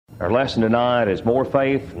Our lesson tonight is more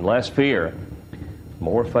faith and less fear.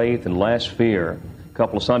 More faith and less fear. A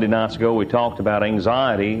couple of Sunday nights ago we talked about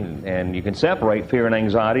anxiety, and you can separate fear and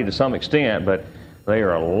anxiety to some extent, but they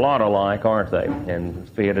are a lot alike, aren't they? And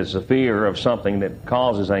it is a fear of something that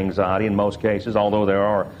causes anxiety in most cases, although there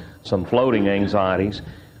are some floating anxieties.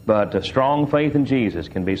 But a strong faith in Jesus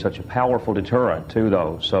can be such a powerful deterrent to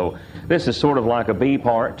those. So this is sort of like a B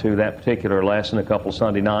part to that particular lesson a couple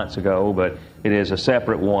Sunday nights ago, but it is a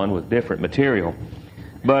separate one with different material.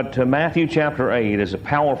 But Matthew chapter 8 is a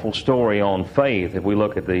powerful story on faith if we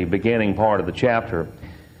look at the beginning part of the chapter.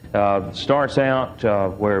 Starts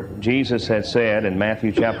out where Jesus had said in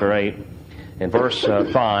Matthew chapter 8, in verse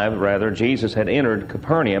 5, Jesus had entered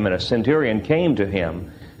Capernaum, and a centurion came to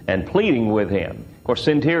him and pleading with him. Of course,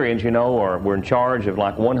 centurions, were in charge of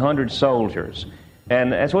like 100 soldiers.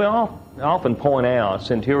 And as we often point out,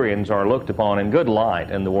 centurions are looked upon in good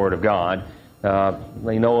light in the Word of God.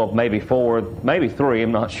 They know of maybe 4, maybe 3,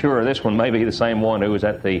 I'm not sure. This one may be the same one who was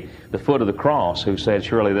at the foot of the cross, who said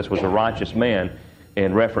surely this was a righteous man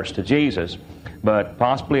in reference to Jesus, but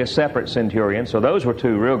possibly a separate centurion. So those were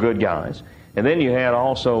 2 real good guys. And then you had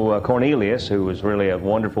also Cornelius, who was really a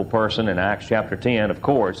wonderful person in Acts chapter 10. Of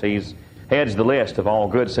course, he's heads the list of all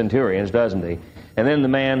good centurions, doesn't he? And then the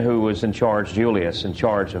man who was in charge, Julius, in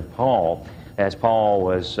charge of Paul, as Paul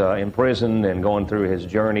was imprisoned and going through his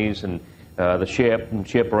journeys and the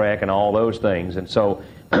shipwreck and all those things. And so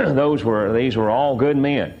these were all good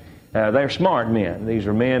men. They're smart men. These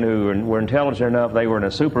are men who were intelligent enough. They were in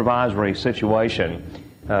a supervisory situation,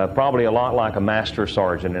 probably a lot like a master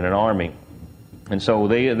sergeant in an army. And so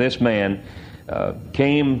this man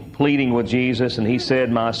came pleading with Jesus, and he said,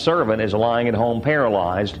 "My servant is lying at home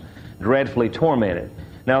paralyzed, dreadfully tormented."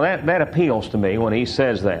 Now that appeals to me when he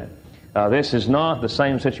says that. This is not the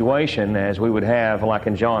same situation as we would have like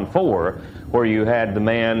in John 4, where you had the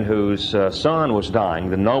man whose son was dying,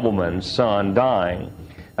 the nobleman's son dying.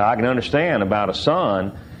 I can understand about a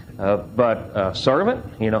son, but a servant,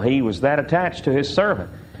 he was that attached to his servant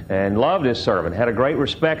and loved his servant, had a great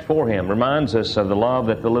respect for him. Reminds us of the love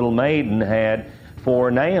that the little maiden had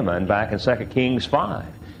for Naaman back in 2 Kings 5.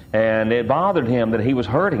 And it bothered him that he was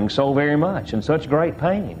hurting so very much, in such great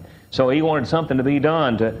pain. So he wanted something to be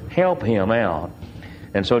done to help him out.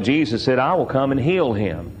 And so Jesus said, "I will come and heal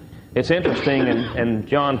him." It's interesting in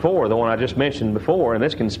John 4, the one I just mentioned before, and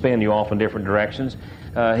this can spin you off in different directions.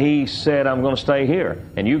 He said, "I'm going to stay here,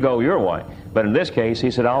 and you go your way." But in this case,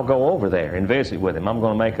 he said, "I'll go over there and visit with him. I'm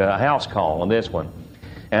going to make a house call on this one."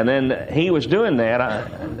 And then he was doing that,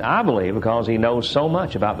 I believe, because he knows so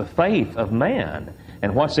much about the faith of man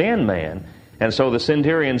and what's in man. And so the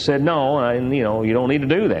centurion said, "No, you don't need to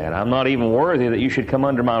do that. I'm not even worthy that you should come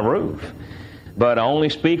under my roof. But only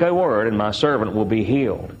speak a word, and my servant will be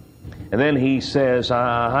healed." And then he says,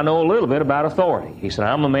 I know a little bit about authority. He said,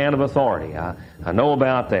 "I'm a man of authority. I know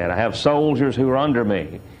about that. I have soldiers who are under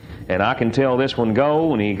me. And I can tell this one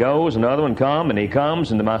go, and he goes, another one come, and he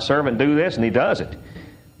comes, and to my servant do this, and he does it."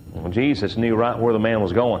 Well, Jesus knew right where the man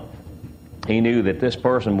was going. He knew that this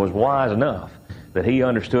person was wise enough that he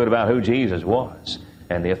understood about who Jesus was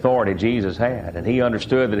and the authority Jesus had. And he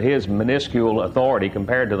understood that his minuscule authority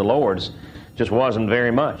compared to the Lord's just wasn't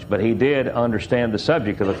very much, but he did understand the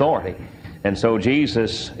subject of authority. And so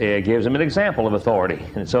Jesus gives him an example of authority.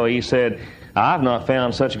 And so he said, "I've not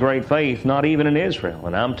found such great faith, not even in Israel."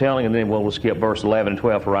 And I'm telling you, and then we'll skip verse 11 and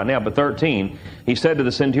 12 for right now. But 13, he said to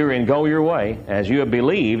the centurion, "Go your way, as you have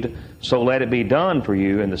believed, so let it be done for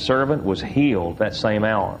you." And the servant was healed that same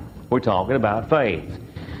hour. We're talking about faith.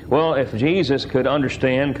 Well, if Jesus could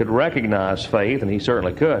understand, could recognize faith, and he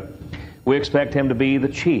certainly could, we expect him to be the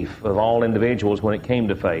chief of all individuals when it came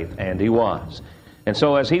to faith, and he was. And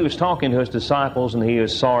so as he was talking to his disciples and he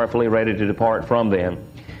was sorrowfully ready to depart from them,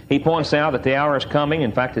 he points out that the hour is coming,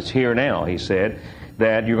 in fact it's here now, he said,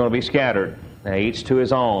 that you're going to be scattered, each to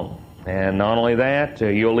his own. And not only that,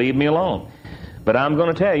 you'll leave me alone. But I'm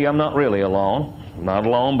going to tell you, I'm not really alone. I'm not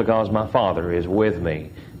alone because my Father is with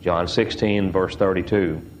me. John 16, verse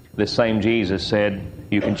 32. This same Jesus said,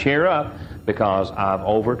 "You can cheer up because I've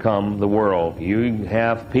overcome the world. You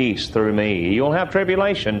have peace through me. You'll have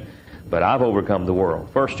tribulation, but I've overcome the world."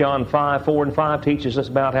 1 John 5, 4 and 5 teaches us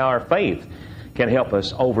about how our faith can help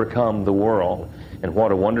us overcome the world. And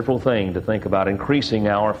what a wonderful thing to think about increasing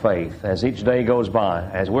our faith as each day goes by,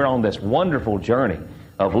 as we're on this wonderful journey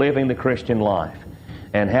of living the Christian life.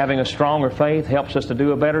 And having a stronger faith helps us to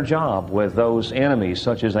do a better job with those enemies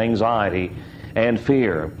such as anxiety and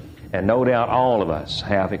fear. And no doubt all of us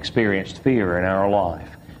have experienced fear in our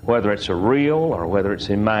life, whether it's a real or whether it's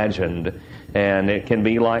imagined. And it can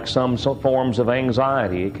be like some forms of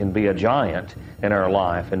anxiety. It can be a giant in our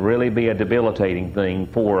life and really be a debilitating thing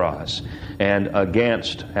for us and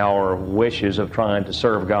against our wishes of trying to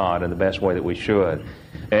serve God in the best way that we should.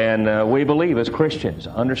 And we believe as Christians,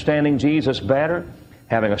 understanding Jesus better,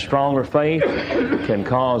 having a stronger faith, can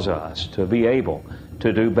cause us to be able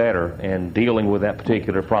to do better in dealing with that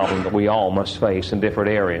particular problem that we all must face in different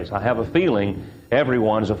areas. I have a feeling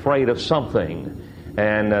everyone's afraid of something.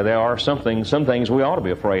 And there are some things we ought to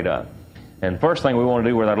be afraid of. And first thing we want to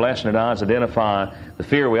do with our lesson tonight is identify the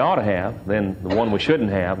fear we ought to have, then the one we shouldn't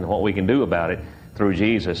have, and what we can do about it through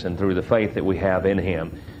Jesus and through the faith that we have in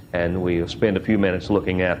Him. And we'll spend a few minutes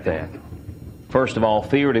looking at that. First of all,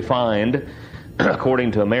 fear defined,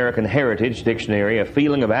 according to American Heritage Dictionary, a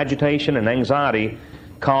feeling of agitation and anxiety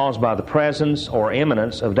caused by the presence or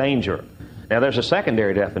imminence of danger. Now, there's a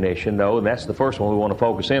secondary definition, though, and that's the first one we want to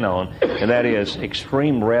focus in on, and that is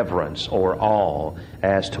extreme reverence or awe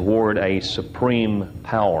as toward a supreme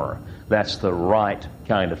power. That's the right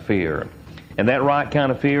kind of fear. And that right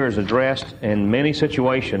kind of fear is addressed in many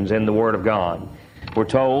situations in the Word of God. We're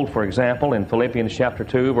told, for example, in Philippians chapter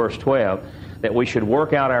 2, verse 12, that we should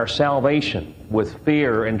work out our salvation with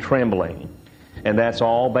fear and trembling. And that's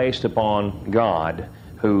all based upon God,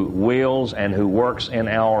 who wills and who works in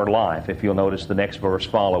our life, if you'll notice the next verse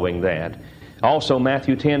following that. Also,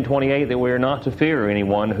 Matthew 10:28, that we are not to fear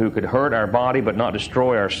anyone who could hurt our body but not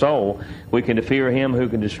destroy our soul. We can fear him who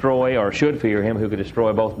can destroy, or should fear him who could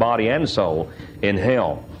destroy both body and soul in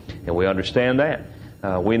hell. And we understand that.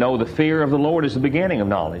 We know the fear of the Lord is the beginning of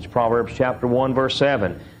knowledge. Proverbs chapter 1, verse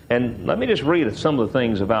 7. And let me just read some of the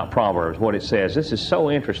things about Proverbs, what it says. This is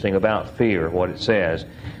so interesting about fear, what it says.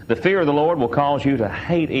 The fear of the Lord will cause you to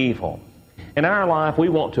hate evil. In our life, we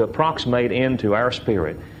want to approximate into our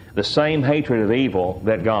spirit the same hatred of evil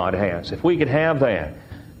that God has. If we could have that,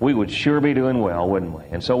 we would sure be doing well, wouldn't we?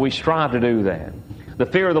 And so we strive to do that. The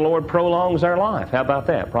fear of the Lord prolongs our life. How about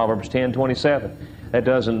that? Proverbs 10:27. That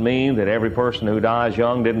doesn't mean that every person who dies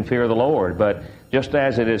young didn't fear the Lord, but just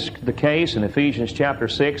as it is the case in Ephesians chapter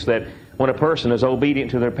 6 that when a person is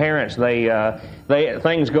obedient to their parents,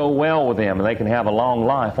 things go well with them and they can have a long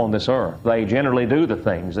life on this earth. They generally do the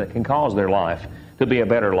things that can cause their life to be a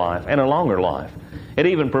better life and a longer life. It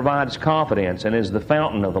even provides confidence and is the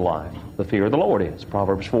fountain of the life. The fear of the Lord is.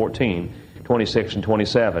 Proverbs 14:26 and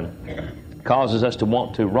 27. Causes us to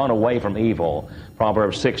want to run away from evil.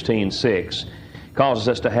 Proverbs 16:6. Causes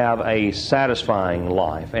us to have a satisfying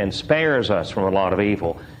life and spares us from a lot of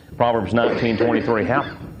evil. Proverbs 19:23. How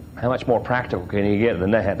much more practical can you get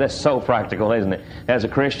than that? That's so practical, isn't it? As a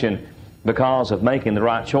Christian, because of making the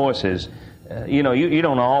right choices, you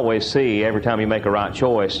don't always see every time you make a right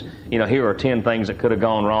choice, here are 10 things that could have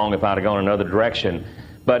gone wrong if I'd have gone another direction.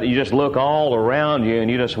 But you just look all around you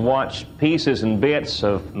and you just watch pieces and bits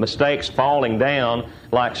of mistakes falling down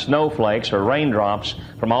like snowflakes or raindrops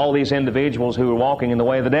from all these individuals who are walking in the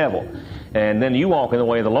way of the devil. And then you walk in the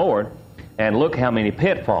way of the Lord, and look how many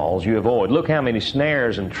pitfalls you avoid. Look how many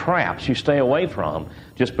snares and traps you stay away from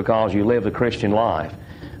just because you live the Christian life.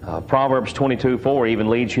 Proverbs 22:4 even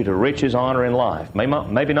leads you to riches, honor, and life.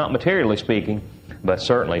 Maybe not materially speaking, but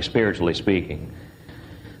certainly spiritually speaking.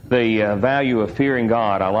 The value of fearing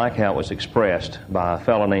God, I like how it was expressed by a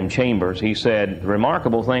fellow named Chambers. He said, the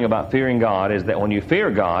remarkable thing about fearing God is that when you fear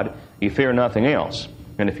God, you fear nothing else.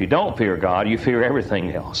 And if you don't fear God, you fear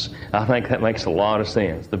everything else. I think that makes a lot of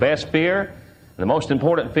sense. The best fear, the most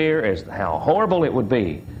important fear, is how horrible it would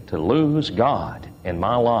be to lose God in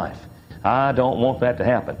my life. I don't want that to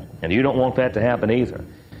happen, and you don't want that to happen either.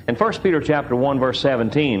 In 1 Peter chapter 1, verse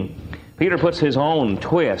 17, Peter puts his own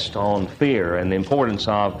twist on fear and the importance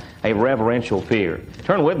of a reverential fear.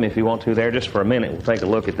 Turn with me if you want to there just for a minute. We'll take a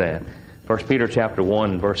look at that. 1 Peter chapter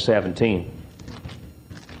 1, verse 17.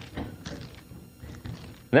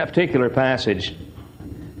 In that particular passage,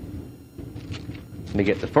 let me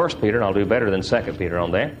get to 1 Peter, and I'll do better than 2 Peter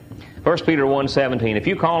on that. 1 Peter 1:17, if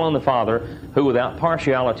you call on the Father, who without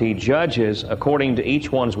partiality judges according to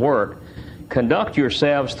each one's work, conduct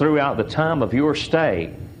yourselves throughout the time of your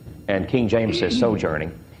stay, and King James says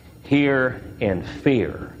sojourning, here in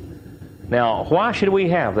fear. Now, why should we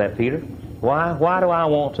have that, Peter? Why do I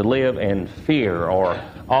want to live in fear or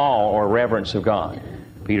awe or reverence of God?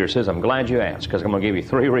 Peter says, I'm glad you asked, because I'm going to give you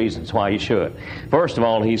 3 reasons why you should. First of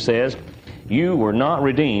all, he says, you were not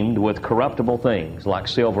redeemed with corruptible things like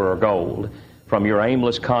silver or gold from your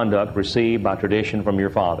aimless conduct received by tradition from your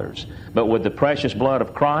fathers, but with the precious blood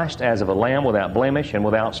of Christ as of a lamb without blemish and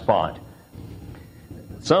without spot.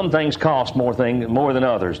 Some things cost more than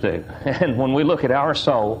others do. And when we look at our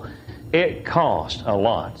soul, It cost a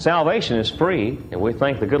lot. Salvation is free, and we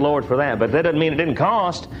thank the good Lord for that, but that doesn't mean it didn't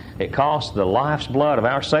cost. It cost the life's blood of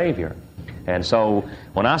our Savior. And so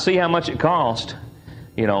when I see how much it cost,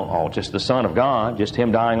 just the Son of God, just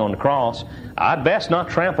Him dying on the cross, I'd best not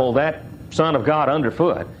trample that Son of God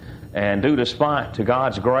underfoot and do despite to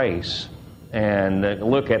God's grace and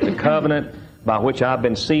look at the covenant by which I've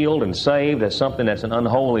been sealed and saved as something that's an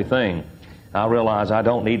unholy thing. I realize I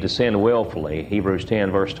don't need to sin willfully, Hebrews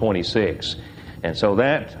 10, verse 26. And so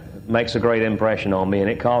that makes a great impression on me, and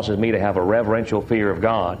it causes me to have a reverential fear of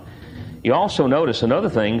God. You also notice another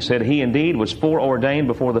thing, said, He indeed was foreordained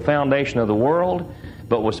before the foundation of the world,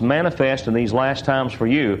 but was manifest in these last times for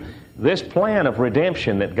you. This plan of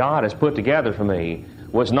redemption that God has put together for me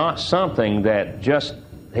was not something that just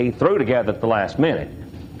He threw together at the last minute.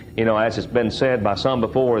 As it's been said by some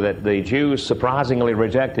before, that the Jews surprisingly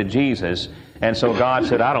rejected Jesus, and so God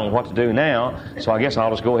said, I don't know what to do now, so I guess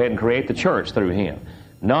I'll just go ahead and create the church through Him.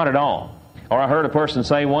 Not at all. Or I heard a person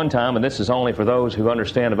say one time, and this is only for those who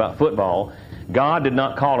understand about football, God did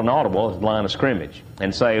not call an audible at the line of scrimmage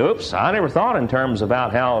and say, oops, I never thought in terms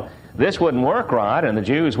about how this wouldn't work right and the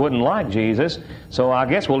Jews wouldn't like Jesus, so I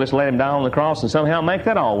guess we'll just let Him die on the cross and somehow make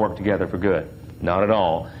that all work together for good. Not at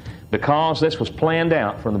all. Because this was planned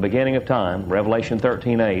out from the beginning of time, Revelation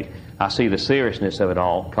 13:8, I see the seriousness of it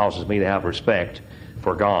all causes me to have respect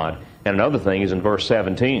for God. And another thing is in verse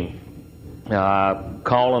 17,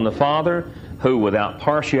 call on the Father, who without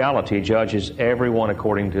partiality judges everyone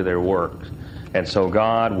according to their works. And so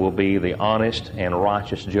God will be the honest and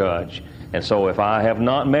righteous judge. And so if I have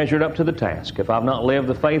not measured up to the task, if I've not lived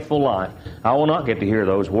the faithful life, I will not get to hear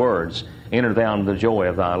those words, enter thou into the joy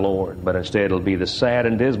of thy Lord. But instead it'll be the sad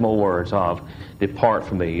and dismal words of, depart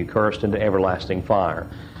from me, you cursed, into everlasting fire.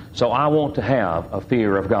 So I want to have a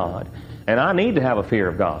fear of God. And I need to have a fear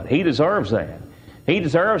of God. He deserves that. He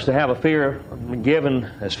deserves to have a fear given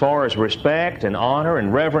as far as respect and honor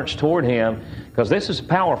and reverence toward Him, because this is a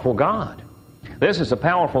powerful God. This is a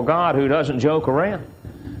powerful God who doesn't joke around.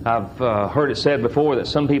 I've heard it said before that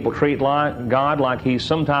some people treat God like He's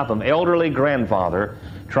some type of elderly grandfather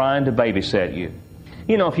trying to babysit you.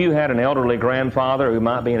 If you had an elderly grandfather who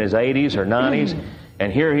might be in his 80s or 90s,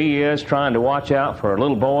 and here he is trying to watch out for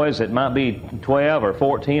little boys that might be 12 or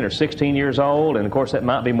 14 or 16 years old, and of course that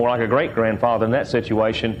might be more like a great-grandfather in that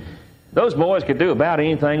situation, those boys could do about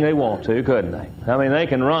anything they want to, couldn't they? I mean, they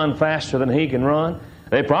can run faster than he can run.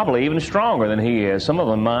 They're probably even stronger than he is. Some of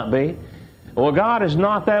them might be. Well, God is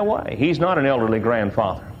not that way. He's not an elderly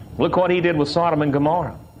grandfather. Look what He did with Sodom and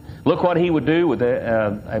Gomorrah. Look what He would do with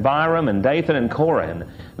Abiram and Dathan and Korah,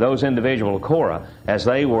 those individual Korah, as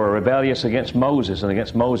they were rebellious against Moses and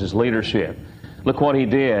against Moses' leadership. Look what He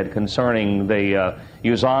did concerning the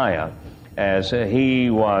Uzziah, as he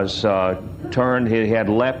was turned, he had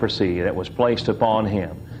leprosy that was placed upon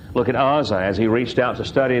him. Look at Uzzah as he reached out to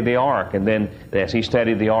study the ark, and then as he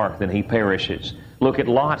studied the ark, then he perishes. Look at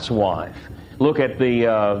Lot's wife. Look at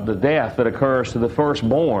the death that occurs to the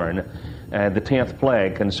firstborn, the 10th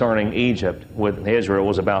plague concerning Egypt when Israel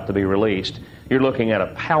was about to be released. You're looking at a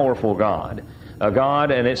powerful God. A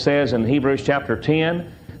God, and it says in Hebrews chapter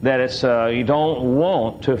 10 that it's you don't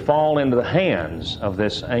want to fall into the hands of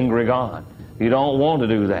this angry God. You don't want to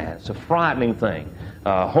do that. It's a frightening thing,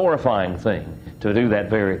 a horrifying thing to do that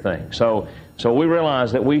very thing. So we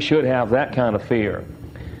realize that we should have that kind of fear.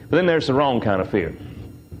 But then there's the wrong kind of fear.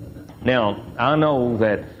 Now, I know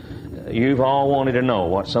that you've all wanted to know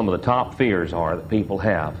what some of the top fears are that people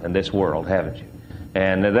have in this world, haven't you?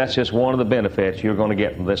 And that's just one of the benefits you're going to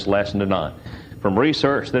get from this lesson tonight. From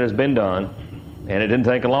research that has been done, and it didn't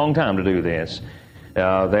take a long time to do this,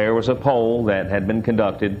 there was a poll that had been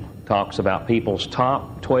conducted, talks about people's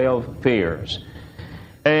top 12 fears.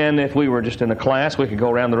 And if we were just in a class, we could go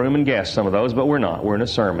around the room and guess some of those, but we're not. We're in a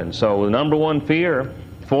sermon. So the number one fear,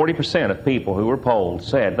 40% of people who were polled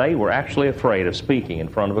said they were actually afraid of speaking in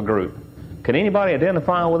front of a group. Can anybody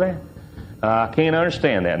identify with that? I can't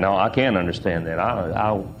understand that. No, I can understand that.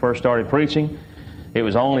 I first started preaching. It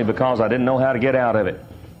was only because I didn't know how to get out of it.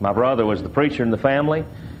 My brother was the preacher in the family,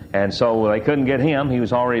 and so they couldn't get him. He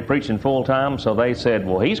was already preaching full time, so they said,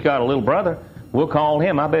 well, he's got a little brother. We'll call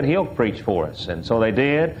him. I bet he'll preach for us. And so they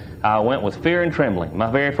did. I went with fear and trembling. My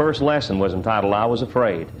very first lesson was entitled, I Was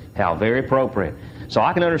Afraid. How very appropriate. So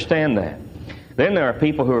I can understand that. Then there are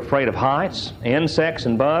people who are afraid of heights, insects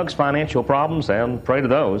and bugs, financial problems. I'm afraid of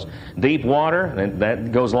those. Deep water, and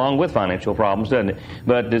that goes along with financial problems, doesn't it?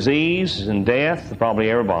 But disease and death, probably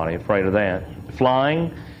everybody afraid of that.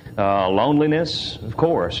 Flying, loneliness, of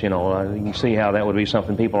course. You can see how that would be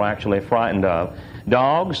something people are actually frightened of.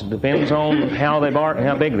 Dogs, depends on how they bark and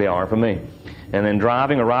how big they are for me. And then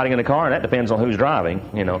driving or riding in a car, and that depends on who's driving,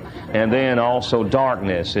 you know. And then also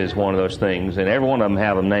darkness is one of those things. And every one of them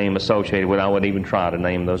have a name associated with it. I wouldn't even try to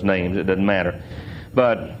name those names. It doesn't matter.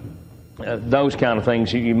 But those kind of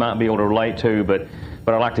things you might be able to relate to, but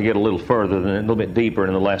I'd like to get a little further, a little bit deeper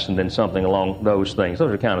in the lesson than something along those things.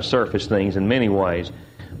 Those are kind of surface things in many ways.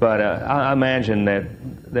 But I imagine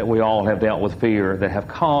that we all have dealt with fear that have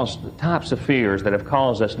caused, types of fears that have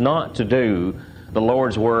caused us not to do the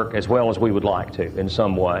Lord's work as well as we would like to in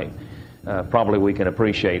some way. Probably we can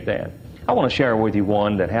appreciate that. I want to share with you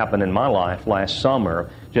one that happened in my life last summer,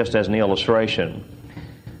 just as an illustration.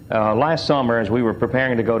 Last summer, as we were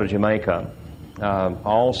preparing to go to Jamaica,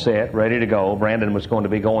 all set, ready to go, Brandon was going to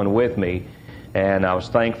be going with me, and I was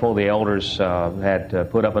thankful the elders had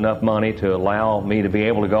put up enough money to allow me to be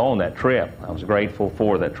able to go on that trip. I was grateful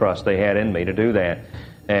for that trust they had in me to do that.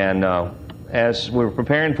 And as we were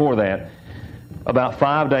preparing for that, about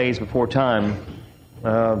 5 days before time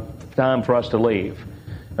for us to leave,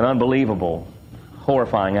 an unbelievable,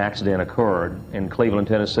 horrifying accident occurred in Cleveland,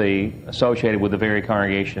 Tennessee, associated with the very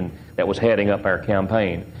congregation that was heading up our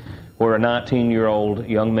campaign, where a 19-year-old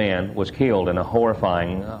young man was killed in a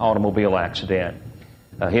horrifying automobile accident.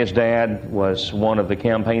 His dad was one of the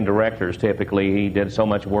campaign directors. Typically, he did so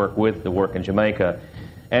much work with the work in Jamaica,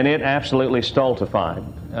 and it absolutely stultified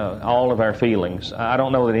all of our feelings. I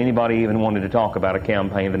don't know that anybody even wanted to talk about a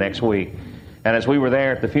campaign the next week. And as we were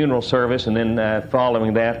there at the funeral service and then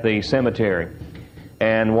following that, the cemetery,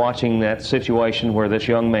 and watching that situation where this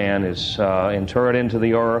young man is interred into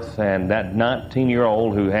the earth, and that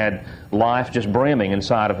 19-year-old who had life just brimming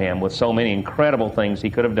inside of him with so many incredible things he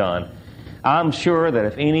could have done, I'm sure that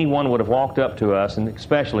if anyone would have walked up to us, and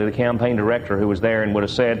especially the campaign director who was there, and would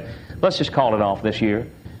have said, let's just call it off this year,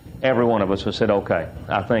 every one of us would have said, okay,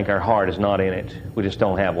 I think our heart is not in it. We just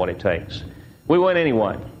don't have what it takes. We went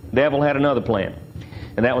anyway. Devil had another plan,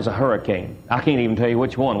 and that was a hurricane. I can't even tell you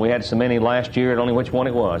which one. We had so many last year, I don't know which one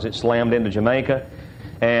it was. It slammed into Jamaica,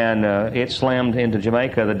 and it slammed into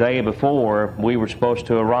Jamaica the day before we were supposed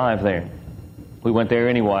to arrive there. We went there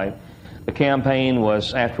anyway. The campaign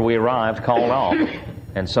was, after we arrived, called off,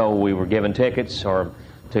 and so we were given tickets or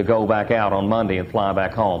to go back out on Monday and fly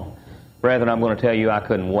back home. Brethren, I'm going to tell you, I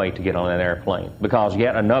couldn't wait to get on that airplane, because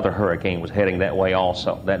yet another hurricane was heading that way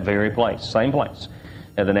also, that very place, same place.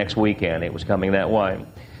 And the next weekend it was coming that way.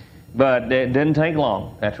 But it didn't take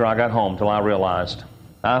long after I got home till I realized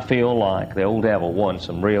I feel like the old devil won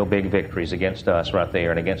some real big victories against us right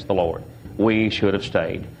there and against the Lord. We should have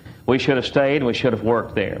stayed. We should have stayed, and we should have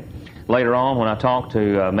worked there. Later on, when I talked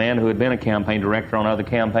to a man who had been a campaign director on other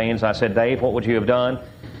campaigns, I said, Dave, what would you have done?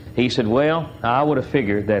 He said, well, I would have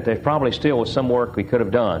figured that there probably still was some work we could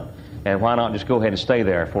have done, and why not just go ahead and stay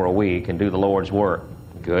there for a week and do the Lord's work?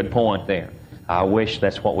 Good point there. I wish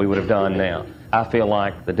that's what we would have done now. I feel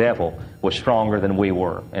like the devil was stronger than we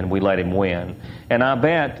were, and we let him win. And I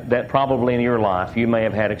bet that probably in your life you may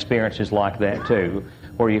have had experiences like that too,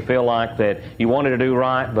 where you feel like that you wanted to do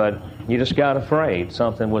right, but you just got afraid.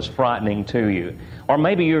 Something was frightening to you. Or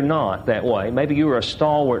maybe you're not that way. Maybe you were a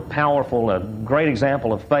stalwart, powerful, a great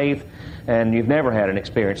example of faith, and you've never had an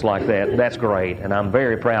experience like that. That's great, and I'm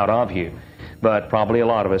very proud of you. But probably a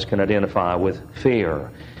lot of us can identify with fear.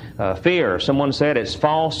 Fear, someone said, it's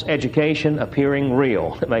false education appearing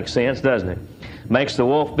real. It makes sense, doesn't it? Makes the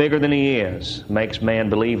wolf bigger than he is. Makes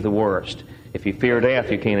man believe the worst. If you fear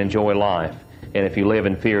death, you can't enjoy life. And if you live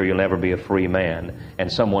in fear, you'll never be a free man.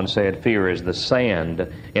 And someone said fear is the sand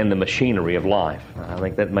in the machinery of life. I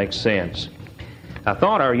think that makes sense. I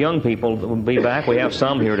thought our young people would be back. We have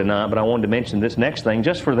some here tonight, but I wanted to mention this next thing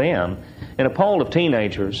just for them. In a poll of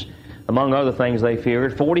teenagers, among other things they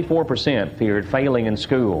feared, 44% feared failing in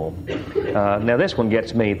school. Now this one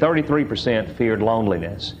gets me. 33% feared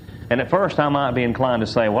loneliness. And at first I might be inclined to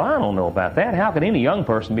say, well, I don't know about that. How could any young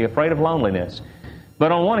person be afraid of loneliness?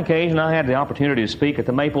 But on one occasion I had the opportunity to speak at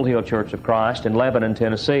the Maple Hill Church of Christ in Lebanon,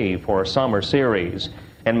 Tennessee for a summer series.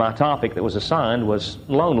 And my topic that was assigned was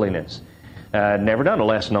loneliness. I'd never done a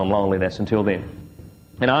lesson on loneliness until then.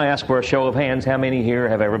 And I asked for a show of hands, how many here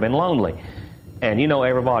have ever been lonely? And you know,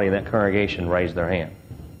 everybody in that congregation raised their hand.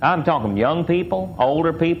 I'm talking young people,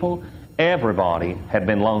 older people, everybody had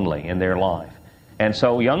been lonely in their life. And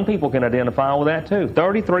so young people can identify with that too.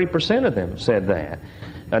 33% of them said that.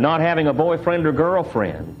 Not having a boyfriend or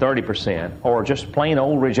girlfriend, 30%. Or just plain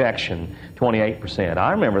old rejection, 28%.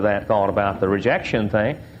 I remember that thought about the rejection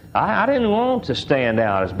thing. I didn't want to stand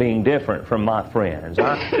out as being different from my friends.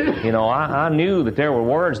 I knew that there were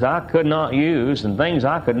words that I could not use and things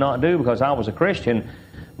I could not do because I was a Christian,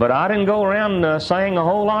 But I didn't go around saying a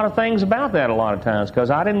whole lot of things about that a lot of times because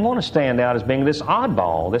I didn't want to stand out as being this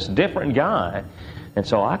oddball, this different guy. And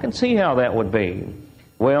so I can see how that would be.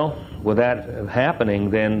 Well, with that happening,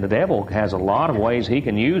 then the devil has a lot of ways he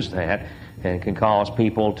can use that and can cause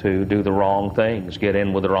people to do the wrong things, get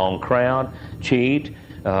in with the wrong crowd, cheat,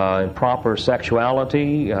 improper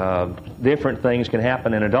sexuality. Different things can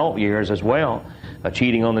happen in adult years as well.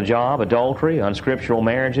 Cheating on the job, adultery, unscriptural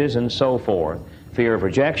marriages, and so forth. Fear of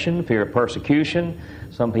rejection, fear of persecution.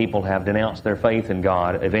 Some people have denounced their faith in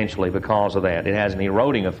God eventually because of that. It has an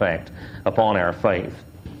eroding effect upon our faith.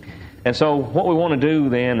 And so what we want to do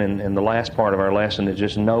then in the last part of our lesson is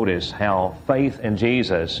just notice how faith in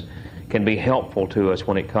Jesus can be helpful to us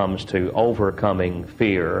when it comes to overcoming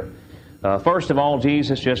fear. First of all,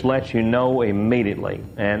 Jesus just lets you know immediately,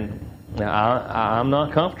 and I'm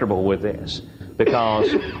not comfortable with this,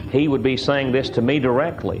 because he would be saying this to me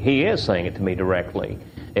directly. He is saying it to me directly.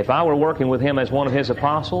 If I were working with him as one of his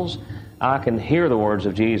apostles, I can hear the words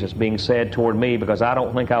of Jesus being said toward me, because I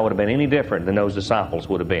don't think I would have been any different than those disciples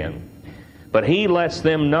would have been. But he lets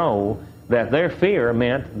them know that their fear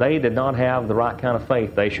meant they did not have the right kind of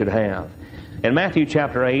faith they should have. In Matthew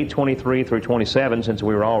chapter 8, 23 through 27, since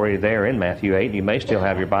we were already there in Matthew 8, you may still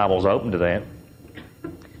have your Bibles open to that.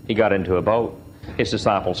 He got into a boat. His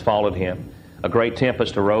disciples followed him. A great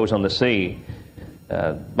tempest arose on the sea.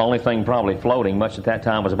 The only thing probably floating much at that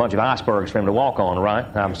time was a bunch of icebergs for him to walk on, right?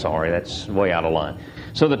 I'm sorry, that's way out of line.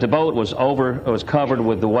 So that the boat was covered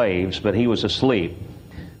with the waves, but he was asleep.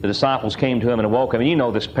 The disciples came to him and awoke him. And you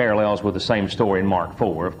know this parallels with the same story in Mark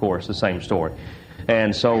 4, of course, the same story.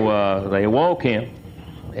 And so they awoke him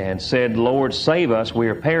and said, "Lord, save us, we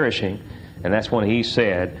are perishing." And that's when he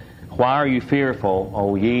said, "Why are you fearful,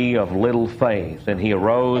 O ye of little faith?" And he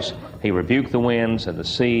arose, he rebuked the winds and the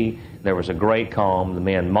sea. There was a great calm. The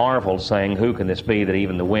men marveled, saying, "Who can this be that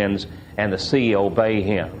even the winds and the sea obey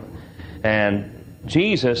him?" And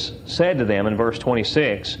Jesus said to them in verse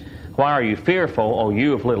 26, "Why are you fearful, O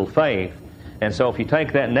you of little faith?" And so if you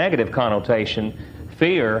take that negative connotation,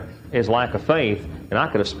 fear is lack of faith. And I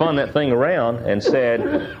could have spun that thing around and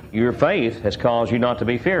said, your faith has caused you not to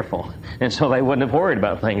be fearful. And so they wouldn't have worried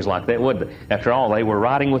about things like that, would they? After all, they were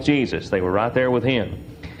riding with Jesus. They were right there with him.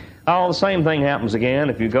 Oh, the same thing happens again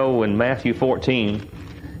if you go in Matthew 14.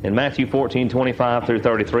 In Matthew 14, 25 through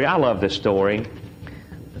 33. I love this story.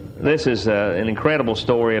 This is an incredible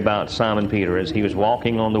story about Simon Peter as he was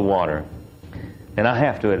walking on the water. And I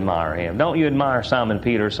have to admire him. Don't you admire Simon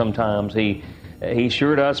Peter sometimes? He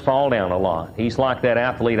sure does fall down a lot. He's like that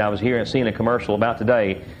athlete I was seeing a commercial about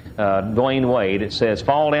today, Dwayne Wade. It says,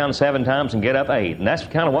 fall down 7 times and get up 8. And that's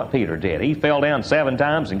kind of what Peter did. He fell down 7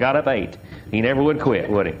 times and got up 8. He never would quit,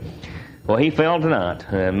 would he? Well, he fell tonight.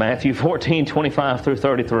 Matthew 14, 25 through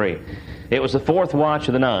 33. It was the 4th watch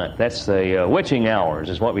of the night. That's the witching hours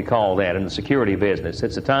is what we call that in the security business.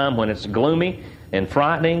 It's a time when it's gloomy and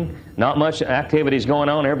frightening, not much activity's going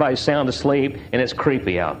on, everybody's sound asleep, and it's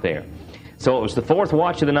creepy out there. So it was the 4th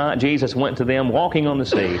watch of the night. Jesus went to them walking on the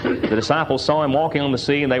sea. The disciples saw him walking on the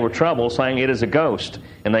sea, and they were troubled, saying, "It is a ghost."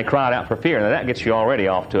 And they cried out for fear. Now that gets you already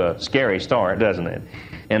off to a scary start, doesn't it?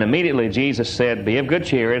 And immediately Jesus said, "Be of good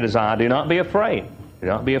cheer, it is I. Do not be afraid. Do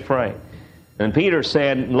not be afraid." And Peter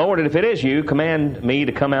said, "Lord, if it is you, command me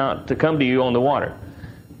to come to you on the water."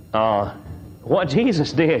 What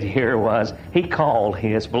Jesus did here was he called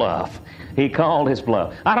his bluff. He called his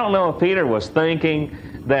bluff. I don't know if Peter was thinking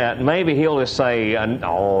that maybe he'll just say,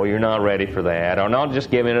 "Oh, you're not ready for that," or "No,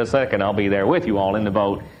 just give me a second, I'll be there with you all in the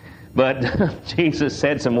boat." But Jesus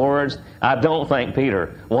said some words I don't think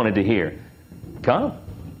Peter wanted to hear. Come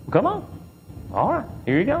on. All right,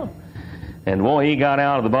 here you go. And boy, he got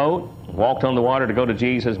out of the boat, walked on the water to go to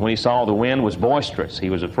Jesus. When he saw the wind was boisterous,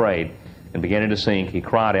 he was afraid and beginning to sink. He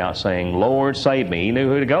cried out, saying, "Lord, save me." He knew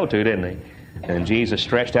who to go to, didn't he? And Jesus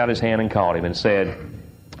stretched out his hand and caught him and said,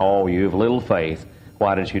 "Oh, you of little faith,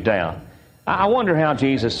 why did you doubt?" I wonder how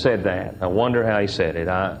Jesus said that. I wonder how he said it.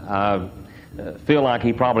 I feel like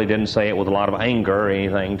he probably didn't say it with a lot of anger or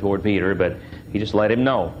anything toward Peter, but he just let him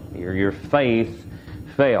know, your faith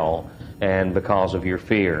fell, and because of your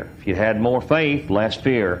fear. If you had more faith, less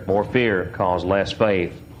fear. More fear caused less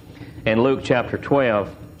faith. In Luke chapter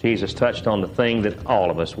 12, Jesus touched on the thing that all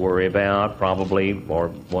of us worry about, probably, or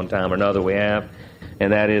one time or another we have,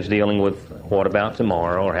 and that is dealing with what about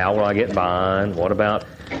tomorrow, or how will I get by, and what about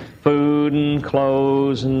food and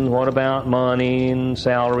clothes, and what about money and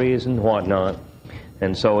salaries and whatnot.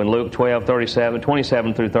 And so in Luke 12,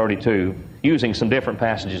 27 through 32, using some different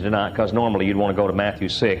passages tonight, because normally you'd want to go to Matthew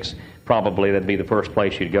 6, probably that'd be the first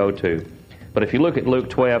place you'd go to. But if you look at Luke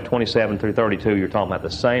 12:27 through 32, you're talking about the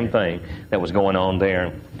same thing that was going on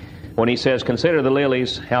there. When he says, "Consider the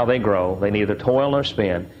lilies, how they grow. They neither toil nor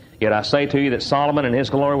spin. Yet I say to you that Solomon in his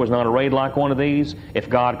glory was not arrayed like one of these. If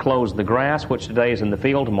God clothes the grass, which today is in the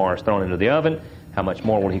field, tomorrow is thrown into the oven, how much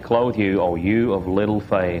more will he clothe you, O you of little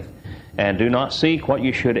faith? And do not seek what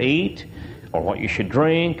you should eat, or what you should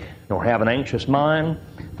drink, nor have an anxious mind.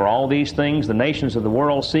 For all these things the nations of the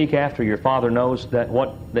world seek after. Your Father knows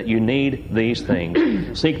that you need these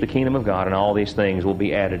things. Seek the kingdom of God, and all these things will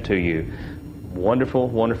be added to you." Wonderful,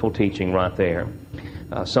 wonderful teaching right there.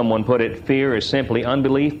 Someone put it, fear is simply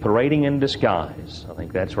unbelief parading in disguise. I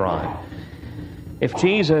think that's right. If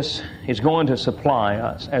Jesus is going to supply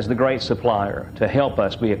us as the great supplier to help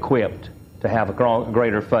us be equipped to have a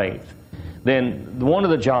greater faith, then one of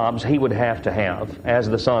the jobs he would have to have as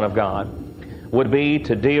the Son of God would be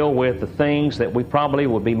to deal with the things that we probably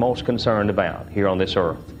would be most concerned about here on this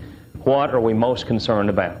earth. What are we most concerned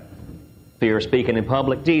about? Fear of speaking in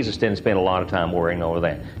public. Jesus didn't spend a lot of time worrying over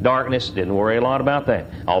that. Darkness, didn't worry a lot about that,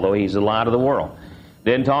 although he's the light of the world.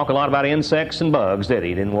 Didn't talk a lot about insects and bugs, did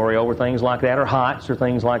he? Didn't worry over things like that, or heights or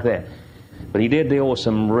things like that. But he did deal with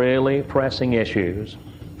some really pressing issues.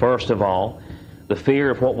 First of all, the fear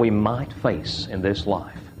of what we might face in this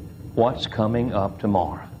life. What's coming up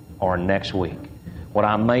tomorrow or next week? What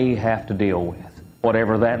I may have to deal with,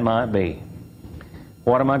 whatever that might be.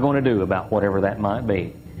 What am I going to do about whatever that might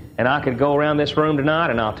be? And I could go around this room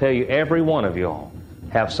tonight and I'll tell you, every one of you all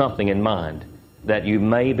have something in mind that you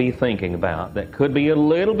may be thinking about that could be a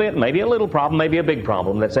little bit, maybe a little problem, maybe a big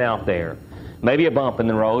problem that's out there. Maybe a bump in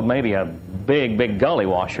the road, maybe a big, big gully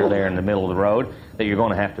washer there in the middle of the road that you're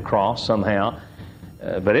going to have to cross somehow.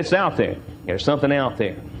 But it's out there. There's something out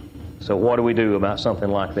there. So what do we do about something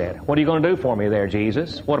like that? What are you going to do for me there,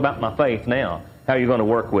 Jesus? What about my faith now? How are you going to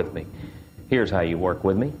work with me? Here's how you work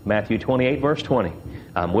with me. Matthew 28, verse 20.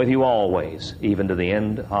 I'm with you always, even to the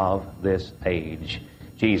end of this age.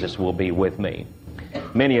 Jesus will be with me.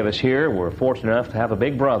 Many of us here were fortunate enough to have a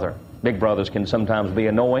big brother. Big brothers can sometimes be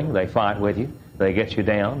annoying. They fight with you. They get you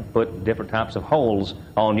down, put different types of holds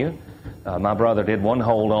on you. My brother did one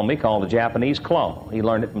hold on me called the Japanese claw. He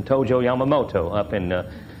learned it from Tojo Yamamoto up in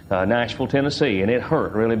Nashville, Tennessee, and it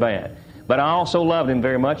hurt really bad. But I also loved him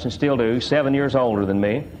very much and still do. 7 years older than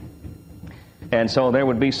me. And so there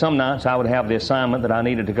would be some nights I would have the assignment that I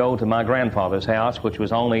needed to go to my grandfather's house, which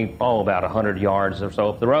was only, about 100 yards or so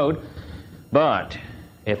up the road. But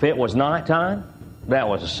if it was nighttime, that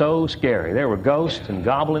was so scary. There were ghosts and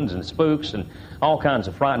goblins and spooks and all kinds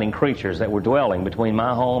of frightening creatures that were dwelling between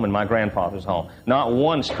my home and my grandfather's home. Not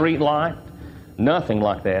one street light, nothing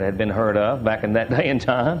like that had been heard of back in that day and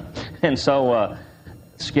time. And so,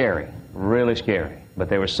 scary, really scary. But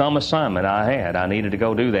there was some assignment I had. I needed to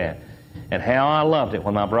go do that. And how I loved it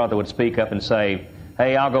when my brother would speak up and say,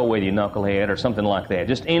 "Hey, I'll go with you, knucklehead," or something like that.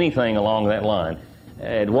 Just anything along that line.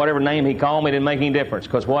 Whatever name he called me didn't make any difference,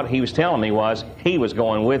 because what he was telling me was he was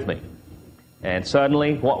going with me. And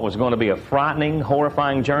suddenly, what was going to be a frightening,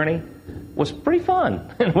 horrifying journey was pretty fun.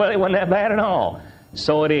 Well, it wasn't that bad at all.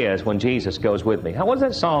 So it is when Jesus goes with me. What does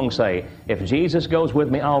that song say? If Jesus goes with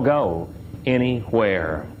me, I'll go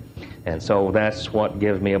anywhere. And so that's what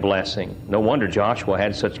gives me a blessing. No wonder Joshua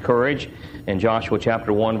had such courage in Joshua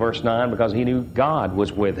chapter 1, verse 9, because he knew God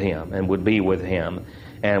was with him and would be with him.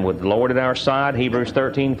 And with the Lord at our side, Hebrews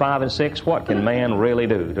 13, 5 and 6, what can man really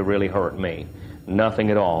do to really hurt me? Nothing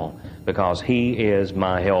at all, because he is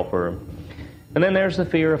my helper. And then there's the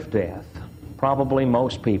fear of death. Probably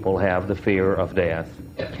most people have the fear of death.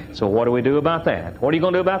 So what do we do about that? What are you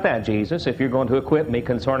going to do about that, Jesus, if you're going to equip me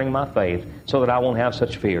concerning my faith so that I won't have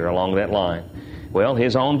such fear along that line? Well,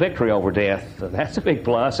 his own victory over death, that's a big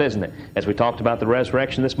plus, isn't it? As we talked about the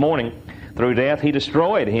resurrection this morning, through death he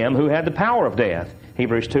destroyed him who had the power of death.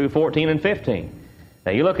 Hebrews 2, 14 and 15.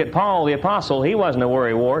 Now you look at Paul the apostle, he wasn't a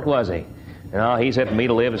worrywart, was he? No, he said, "For me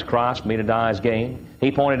to live is Christ, for me to die is gain."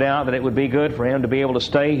 He pointed out that it would be good for him to be able to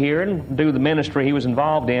stay here and do the ministry he was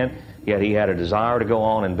involved in, yet he had a desire to go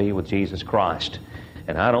on and be with Jesus Christ.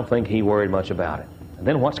 And I don't think he worried much about it. And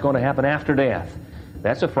then what's going to happen after death?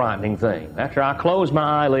 That's a frightening thing. After I close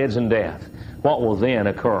my eyelids in death, what will then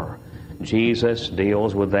occur? Jesus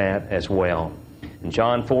deals with that as well. In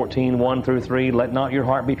John 14, 1 through 3, "Let not your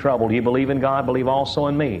heart be troubled. You believe in God, believe also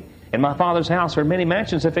in me. In my Father's house are many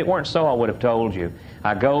mansions. If it weren't so, I would have told you.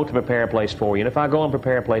 I go to prepare a place for you. And if I go and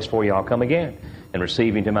prepare a place for you, I'll come again and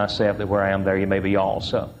receive you to myself, that where I am, there you may be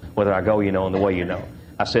also. Whether I go, you know, and the way you know.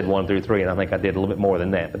 I said 1 through 3, and I think I did a little bit more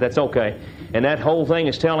than that, but that's okay. And that whole thing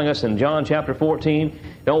is telling us in John chapter 14,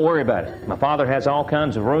 don't worry about it. My Father has all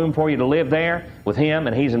kinds of room for you to live there with Him,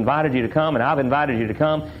 and He's invited you to come, and I've invited you to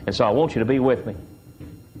come, and so I want you to be with me.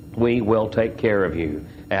 We will take care of you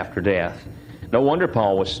after death. No wonder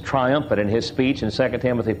Paul was triumphant in his speech in 2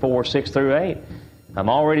 Timothy 4, 6 through 8. I'm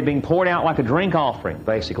already being poured out like a drink offering,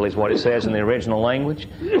 basically is what it says in the original language.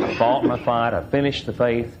 I've fought my fight, I've finished the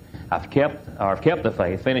faith, I've kept the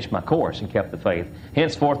faith, finished my course, and kept the faith.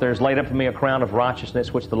 Henceforth there is laid up for me a crown of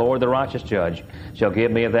righteousness, which the Lord, the righteous judge, shall give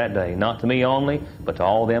me of that day, not to me only, but to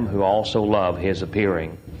all them who also love His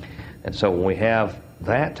appearing. And so when we have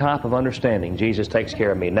that type of understanding, Jesus takes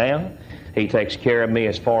care of me now. He takes care of me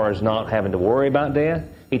as far as not having to worry about death.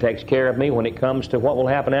 He takes care of me when it comes to what will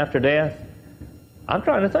happen after death. I'm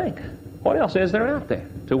trying to think, what else is there out there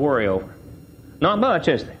to worry over? Not much,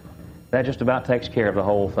 is there? That just about takes care of the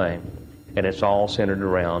whole thing. And it's all centered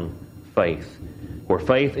around faith. Where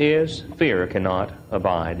faith is, fear cannot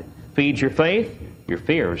abide. Feed your faith, your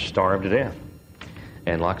fears starve to death.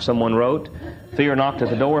 And like someone wrote, fear knocked at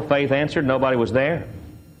the door, faith answered, nobody was there.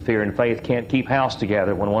 Fear and faith can't keep house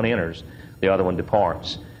together. When one enters, the other one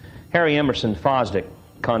departs. Harry Emerson Fosdick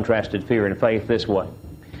contrasted fear and faith this way.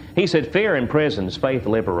 He said, fear imprisons, faith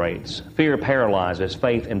liberates. Fear paralyzes,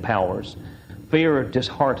 faith empowers. Fear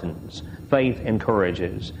disheartens, faith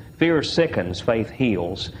encourages. Fear sickens, faith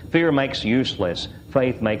heals. Fear makes useless,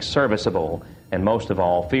 faith makes serviceable. And most of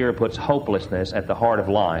all, fear puts hopelessness at the heart of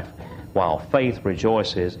life, while faith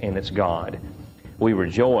rejoices in its God. We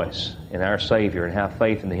rejoice in our Savior and have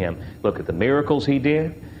faith in Him. Look at the miracles He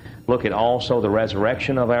did. Look at also the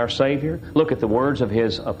resurrection of our Savior. Look at the words of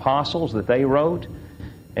His apostles that they wrote.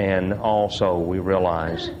 And also we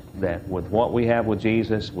realize that with what we have with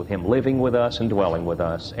Jesus, with Him living with us and dwelling with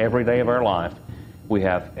us every day of our life, we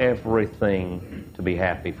have everything to be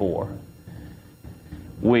happy for.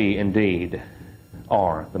 We indeed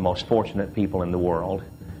are the most fortunate people in the world.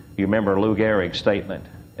 You remember Lou Gehrig's statement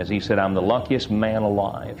as he said, I'm the luckiest man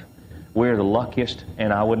alive. We're the luckiest,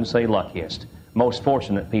 and I wouldn't say luckiest, most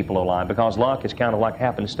fortunate people alive, because luck is kind of like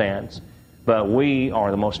happenstance. But we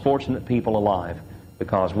are the most fortunate people alive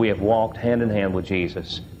because we have walked hand in hand with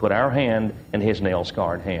Jesus, put our hand in His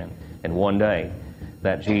nail-scarred hand. And one day,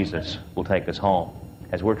 that Jesus will take us home.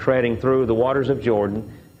 As we're treading through the waters of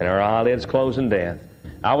Jordan and our eyelids close in death,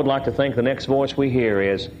 I would like to think the next voice we hear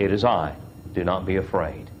is, it is I, do not be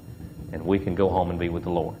afraid. And we can go home and be with the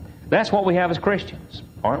Lord. That's what we have as Christians.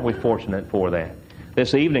 Aren't we fortunate for that?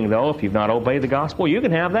 This evening, though, if you've not obeyed the gospel, you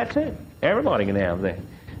can have that too. Everybody can have that.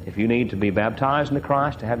 If you need to be baptized into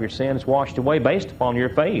Christ, to have your sins washed away based upon your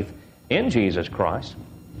faith in Jesus Christ,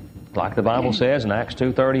 like the Bible says in Acts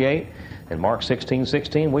 2:38 and Mark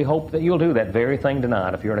 16:16, we hope that you'll do that very thing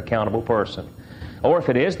tonight if you're an accountable person. Or if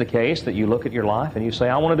it is the case that you look at your life and you say,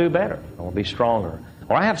 I want to do better, I want to be stronger,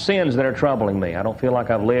 or I have sins that are troubling me, I don't feel like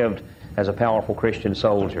I've lived as a powerful Christian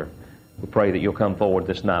soldier, we pray that you'll come forward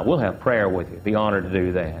this night. We'll have prayer with you. Be honored to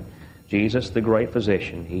do that. Jesus, the great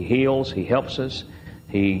physician, He heals, He helps us,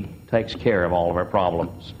 He takes care of all of our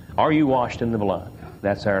problems. Are you washed in the blood?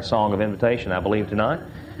 That's our song of invitation, I believe, tonight.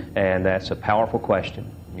 And that's a powerful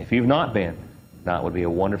question. If you've not been, tonight would be a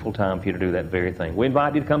wonderful time for you to do that very thing. We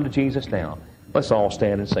invite you to come to Jesus now. Let's all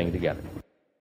stand and sing together.